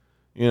shit.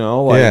 You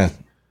know, like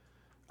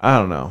I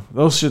don't know.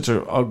 Those shits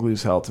are ugly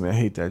as hell to me. I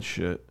hate that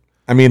shit.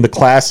 I mean the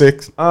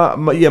classic.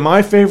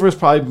 My favorite is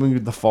probably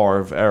the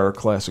Favre era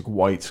classic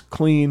white,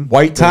 clean,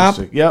 white top.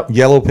 basic. Yep.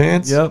 Yellow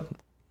pants. Yep.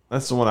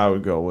 That's the one I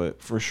would go with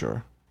for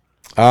sure.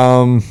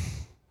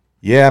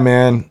 Yeah,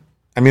 man.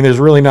 I mean, there's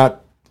really not.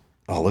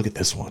 Oh, look at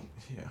this one.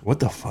 Yeah. What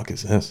the fuck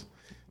is this?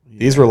 Yeah.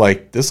 These were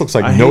like. This looks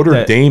like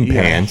Notre Dame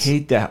pants. I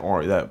hate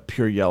that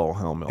pure yellow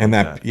helmet. And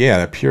like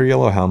that pure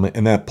yellow helmet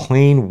and that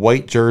plain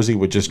white jersey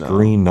with just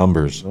green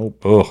numbers.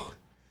 Nope. Ugh,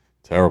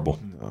 terrible.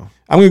 No.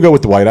 I'm gonna go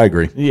with the white. I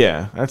agree.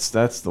 Yeah, that's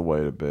the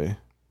way to be.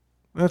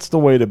 That's the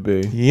way to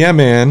be. Yeah,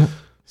 man.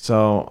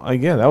 So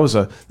again, that was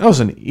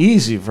an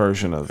easy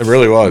version of it.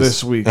 Really was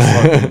this week's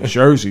fucking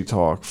jersey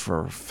talk.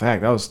 For a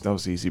fact, that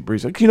was easy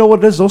breeze. Like, you know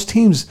what it is? Those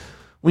teams,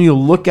 when you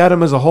look at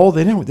them as a whole,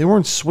 they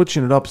weren't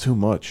switching it up too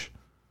much.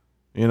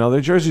 You know,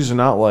 their jerseys are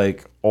not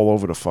like all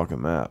over the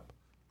fucking map.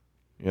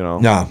 You know,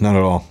 no, not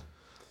at all.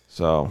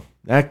 So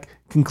that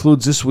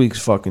concludes this week's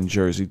fucking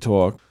jersey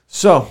talk.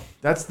 So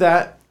that's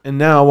that. And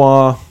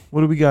now,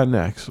 what do we got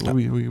next? What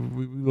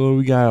do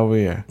we got over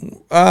here?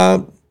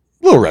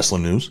 Little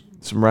wrestling news.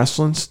 Some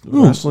wrestling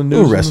news.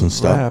 Little wrestling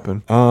stuff. What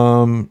happened?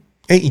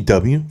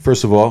 AEW.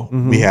 First of all,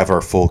 we have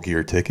our Full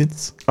Gear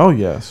tickets. Oh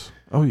yes.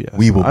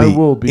 We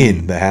will be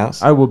in the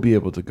house. I will be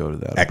able to go to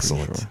that.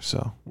 Excellent. Sure.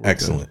 So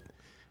excellent.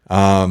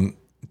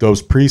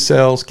 Those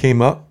pre-sales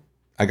came up.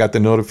 I got the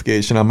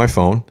notification on my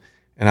phone,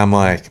 and I'm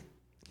like,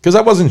 because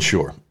I wasn't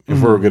sure if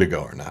we were going to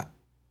go or not.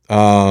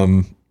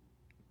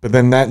 But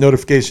then that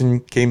notification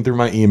came through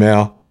my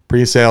email.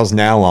 Pre-sales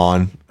now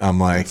on. I'm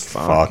like,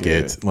 fuck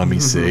it. Let me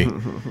see.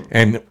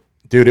 And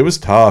dude, it was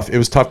tough. It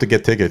was tough to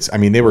get tickets. I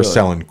mean, they were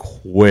selling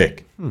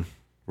quick.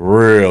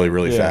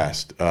 really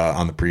fast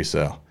on the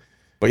pre-sale.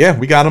 But yeah,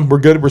 we got them. We're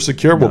good. We're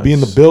secure. Nice. We'll be in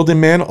the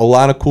building, man. A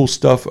lot of cool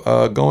stuff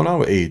going on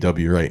with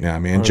AEW right now,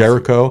 man.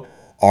 Jericho,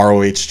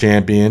 ROH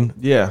champion.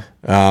 Yeah.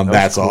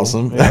 That's cool.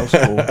 awesome. Yeah, that was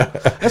cool.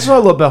 That's what I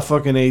love about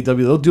fucking AEW.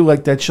 They'll do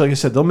like that shit. Like I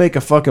said, they'll make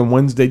a fucking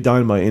Wednesday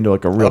Dynamite into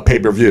like a real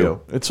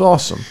pay-per-view. It's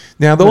awesome.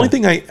 Now, the only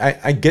thing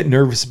I get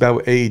nervous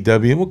about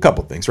AEW, well, a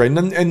couple things, right?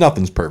 And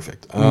nothing's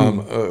perfect,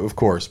 of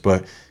course.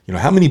 But,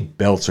 how many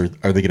belts are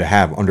they going to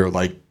have under,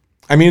 like,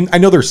 I mean, I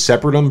know they're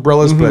separate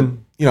umbrellas, but,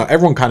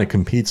 everyone kind of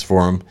competes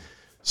for them.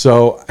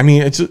 So, I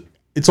mean,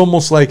 it's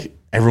almost like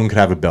everyone could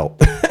have a belt.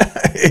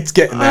 It's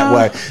getting that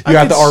way. You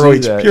got the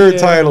ROH Pure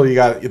title. You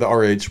got the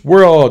ROH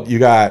World. You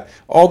got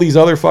all these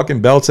other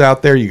fucking belts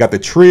out there. You got the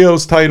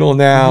Trios title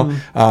now,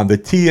 the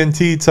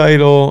TNT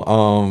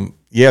title.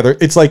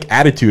 It's like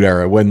Attitude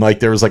Era when like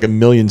there was like a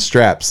million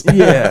straps.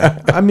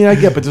 Yeah, I mean, I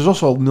get, but there's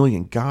also a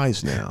million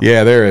guys now.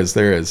 Yeah, there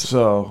is.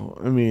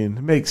 So, I mean,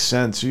 it makes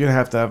sense. You're gonna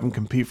have to have them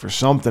compete for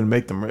something.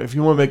 Make them, if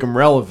you want to make them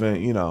relevant,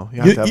 you have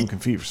to have them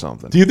compete for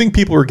something. Do you think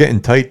people are getting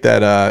tight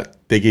that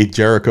they gave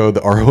Jericho the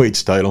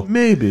ROH title?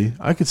 Maybe.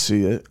 I could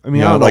see it. I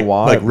mean, I don't know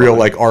why. Like real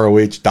like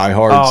ROH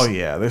diehards. Oh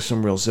yeah, there's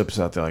some real zips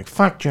out there like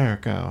fuck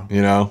Jericho.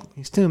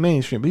 He's too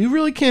mainstream, but you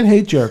really can't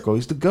hate Jericho.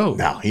 He's the GOAT.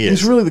 No, he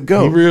is. He's really the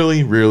GOAT. He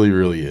really, really,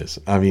 really is.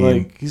 I mean,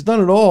 like he's done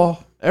it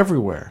all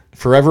everywhere.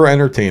 Forever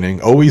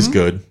entertaining, always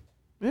good.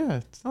 Yeah,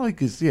 it's not like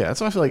that's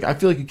what I feel like. I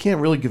feel like you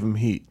can't really give him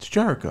heat. It's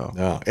Jericho.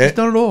 No, he's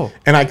done it all.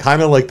 And I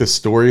kind of like the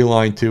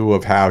storyline too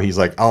of how he's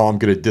like, I'm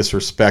going to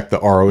disrespect the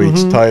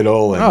ROH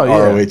title and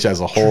ROH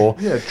as a whole.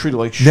 Yeah, treat it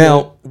like shit.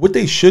 Now, what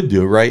they should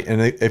do, right? And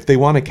if they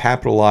want to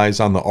capitalize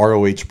on the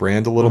ROH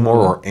brand a little more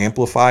or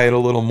amplify it a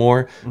little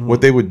more,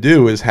 what they would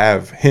do is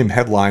have him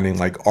headlining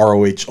like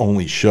ROH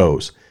only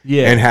shows.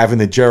 Yeah, and having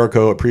the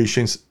Jericho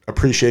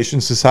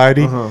Appreciation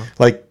Society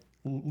like.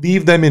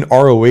 Leave them in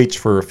ROH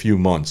for a few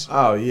months.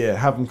 Oh yeah,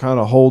 have them kind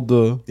of hold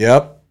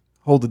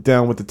it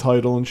down with the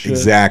title and shit.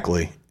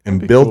 Exactly,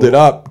 and build it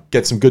up.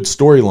 Get some good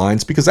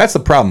storylines because that's the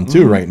problem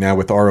too right now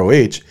with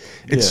ROH.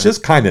 It's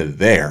just kind of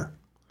there.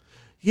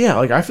 Yeah,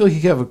 like I feel like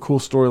he could have a cool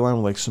storyline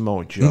with like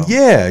Samoa Joe.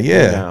 Yeah.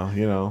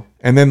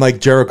 And then like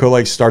Jericho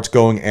like starts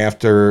going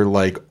after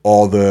like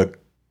all the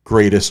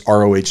greatest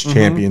ROH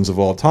champions of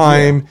all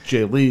time.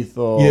 Jay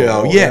Lethal.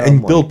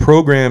 And build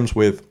programs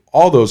with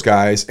all those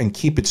guys and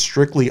keep it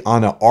strictly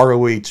on a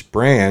ROH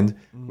brand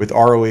with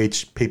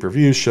ROH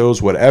pay-per-view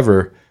shows,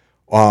 whatever.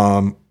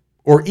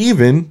 Or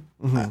even,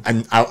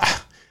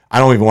 I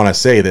don't even want to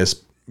say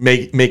this,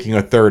 making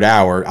a third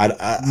hour.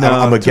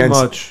 I'm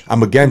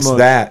against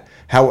that.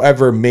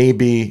 However,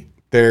 maybe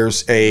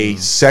there's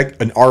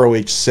an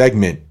ROH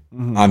segment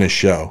on a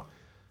show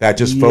that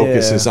just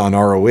focuses on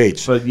ROH.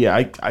 But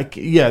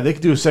they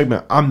could do a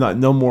segment. I know.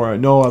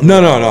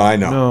 I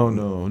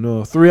know.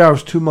 No. 3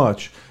 hours too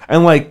much.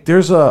 And like,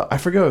 I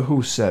forget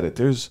who said it.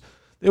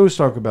 They always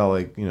talk about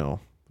like,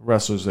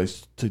 wrestlers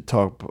they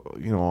talk,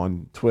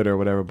 on Twitter or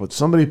whatever. But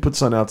somebody put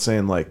something out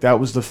saying like that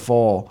was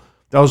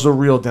the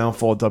real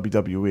downfall of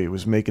WWE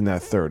was making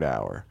that third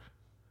hour.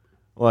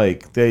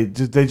 Like they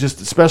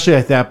just, especially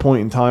at that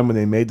point in time when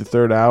they made the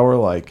third hour,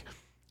 like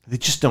they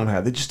just didn't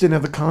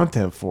have the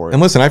content for it.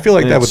 And listen, I feel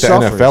like that with the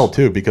NFL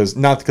too, because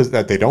not because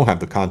that they don't have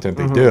the content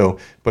they do,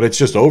 but it's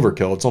just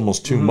overkill. It's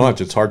almost too much.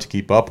 It's hard to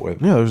keep up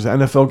with. Yeah, there's an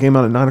NFL game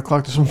out at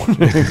 9:00 this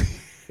morning.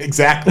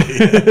 Exactly.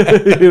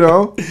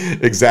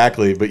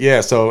 Exactly. But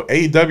yeah, so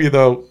AEW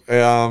though,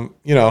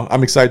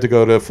 I'm excited to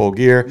go to Full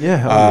Gear.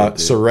 Yeah.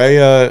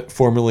 Saraya,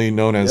 formerly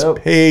known as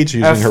Paige,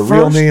 using her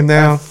real name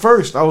now. At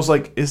first, I was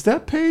like, is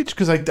that Paige?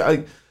 Because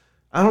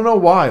I don't know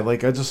why.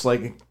 Like, I just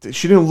like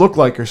she didn't look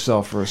like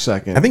herself for a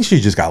second. I think she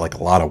just got like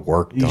a lot of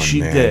work done. She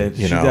did.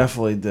 She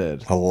definitely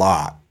did. A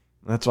lot.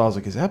 That's why I was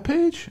like, is that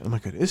Paige? I'm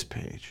like, it is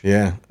Paige.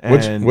 Yeah.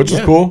 Which is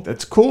cool.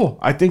 That's cool.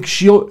 I think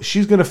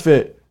she's gonna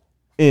fit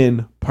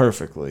in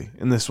perfectly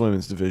in this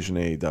women's division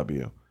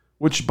AEW,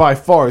 which by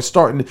far is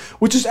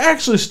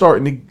actually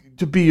starting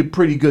to be a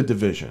pretty good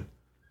division.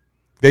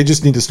 They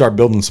just need to start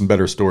building some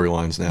better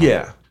storylines now.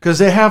 Yeah, because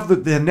they have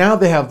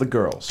the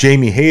girls.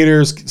 Jamie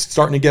Hayter's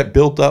starting to get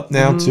built up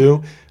now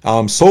too,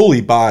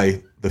 solely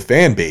by the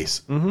fan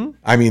base.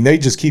 I mean, they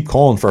just keep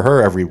calling for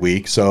her every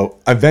week. So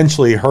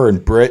eventually, her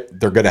and Britt,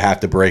 they're going to have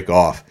to break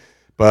off.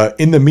 But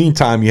in the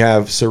meantime, you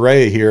have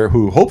Saraya here,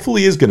 who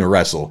hopefully is going to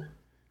wrestle.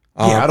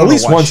 At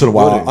least once in a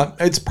while.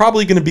 It's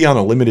probably going to be on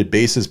a limited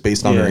basis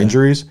based on her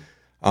injuries.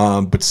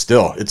 But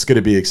still, it's going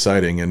to be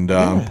exciting. And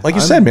like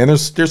you said, man,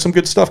 there's some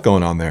good stuff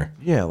going on there.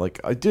 Yeah, like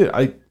I did.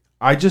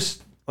 I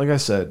just, like I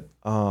said,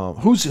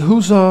 who's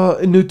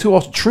new too?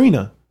 Also,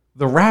 Trina,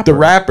 the rapper. The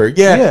rapper,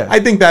 yeah. I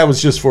think that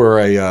was just for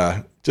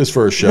a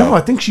show. No,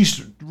 I think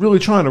she's really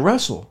trying to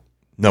wrestle.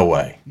 No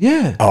way.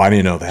 Yeah. Oh, I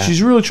didn't know that.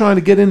 She's really trying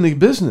to get into the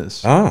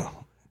business.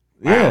 Oh.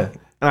 Yeah. Wow.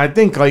 And I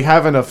think like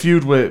having a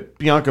feud with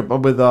Bianca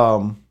with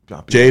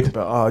Jade. Jade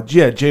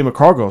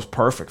McCargo is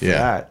perfect for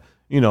that.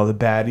 The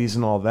baddies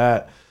and all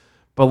that.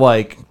 But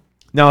like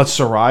now it's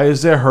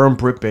Saraya's there, her and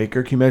Britt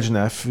Baker. Can you imagine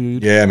that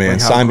feud? Yeah, man.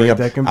 Like sign me up.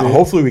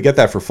 Hopefully we get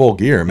that for Full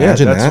Gear.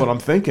 Imagine that. That's what I'm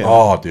thinking.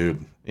 Oh,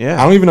 dude.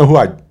 Yeah. I don't even know who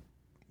I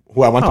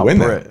want to win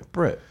that.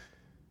 Britt.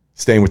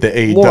 Staying with the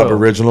AEW Loyal.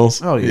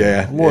 originals. Oh,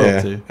 yeah.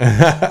 Loyalty.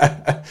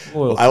 Yeah.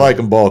 Loyalty. I like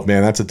them both,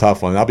 man. That's a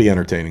tough one. That'll be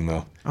entertaining,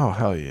 though. Oh,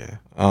 hell yeah.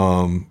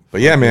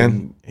 But yeah,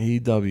 man.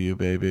 AEW,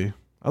 baby.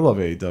 I love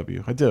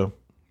AEW. I do. Like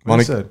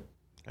Wanna- I said,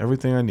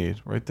 everything I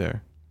need right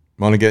there.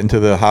 Want to get into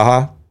the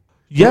haha?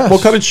 Yes. We'll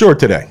cut it short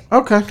today.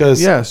 Okay.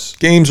 Because yes.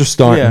 games are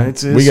starting.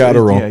 Yeah, we got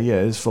to roll.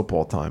 Yeah, it's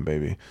football time,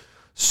 baby.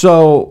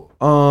 So,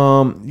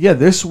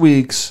 this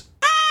week's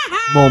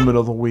moment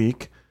of the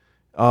week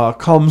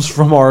comes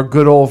from our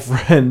good old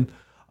friend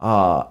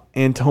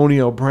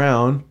Antonio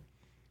Brown.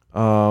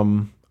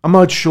 I'm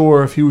not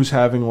sure if he was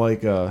having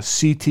like a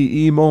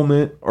CTE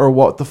moment or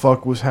what the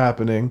fuck was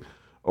happening,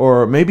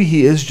 or maybe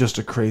he is just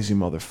a crazy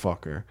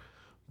motherfucker.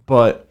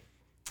 But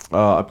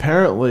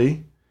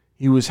apparently,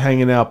 he was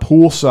hanging out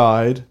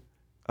poolside.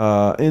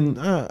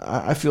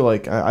 I feel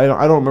like I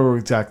don't remember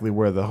exactly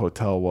where the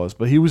hotel was,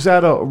 but he was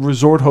at a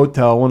resort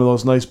hotel, one of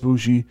those nice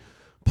bougie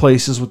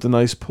places with the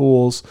nice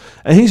pools,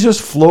 and he's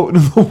just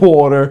floating in the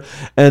water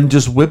and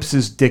just whips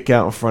his dick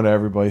out in front of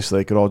everybody so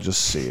they could all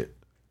just see it.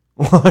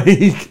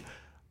 Like,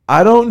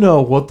 I don't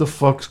know what the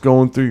fuck's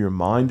going through your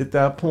mind at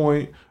that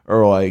point,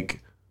 or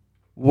like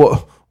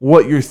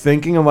what you're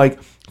thinking. I'm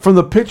like, from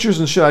the pictures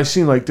and shit I've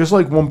seen, like there's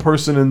like one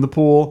person in the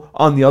pool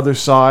on the other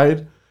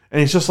side,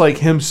 and it's just like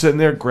him sitting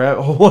there,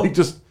 like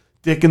just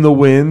dick in the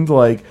wind.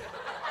 Like,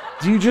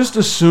 do you just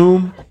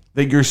assume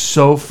that you're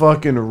so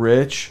fucking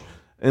rich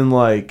and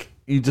like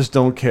you just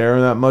don't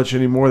care that much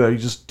anymore that you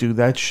just do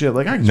that shit?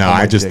 Like,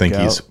 I just think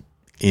he's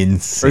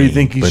insane. Or you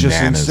think he's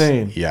bananas. just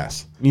insane?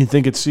 Yes. You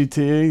think it's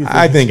CTE?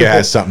 I think it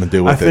has something to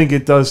do with I think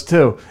it does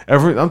too.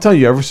 I'm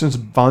telling you, ever since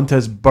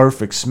Vontez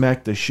Burfict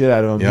smacked the shit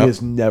out of him, Yep. he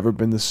has never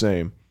been the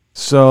same.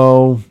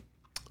 So,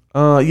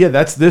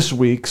 that's this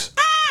week's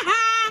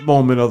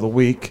moment of the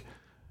week,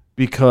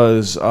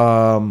 because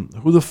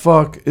who the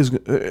fuck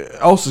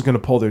else is going to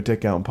pull their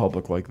dick out in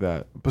public like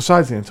that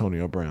besides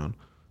Antonio Brown?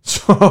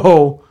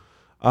 So,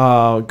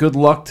 good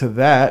luck to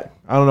that.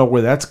 I don't know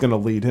where that's going to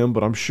lead him,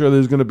 but I'm sure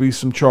there's going to be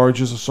some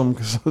charges or some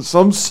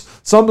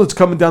that's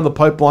coming down the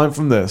pipeline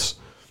from this.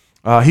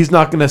 He's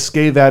not going to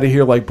scathe out of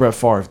here like Brett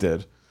Favre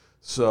did.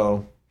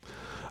 So,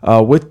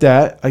 with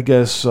that, I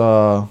guess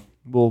we'll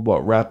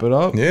wrap it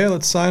up. Yeah,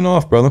 let's sign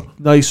off, brother.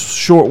 Nice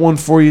short one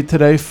for you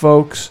today,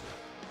 folks.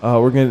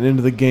 We're getting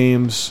into the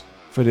games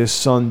for this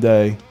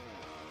Sunday.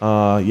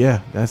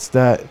 That's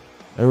that.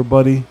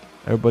 Everybody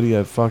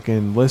that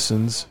fucking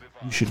listens,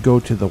 you should go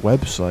to the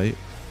website.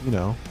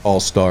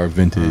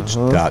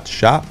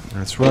 AllStarVintage.shop.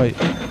 That's right.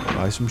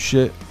 Buy some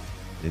shit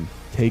and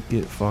take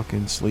it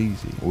fucking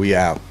sleazy. We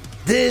out.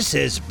 This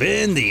has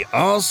been the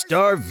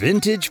All-Star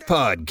Vintage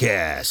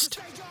Podcast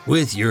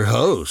with your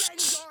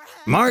hosts,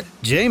 Mark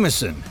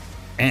Jameson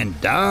and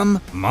Dom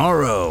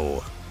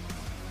Morrow.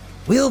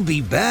 We'll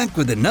be back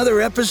with another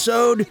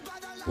episode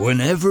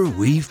whenever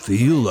we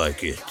feel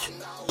like it.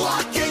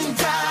 Walking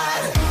down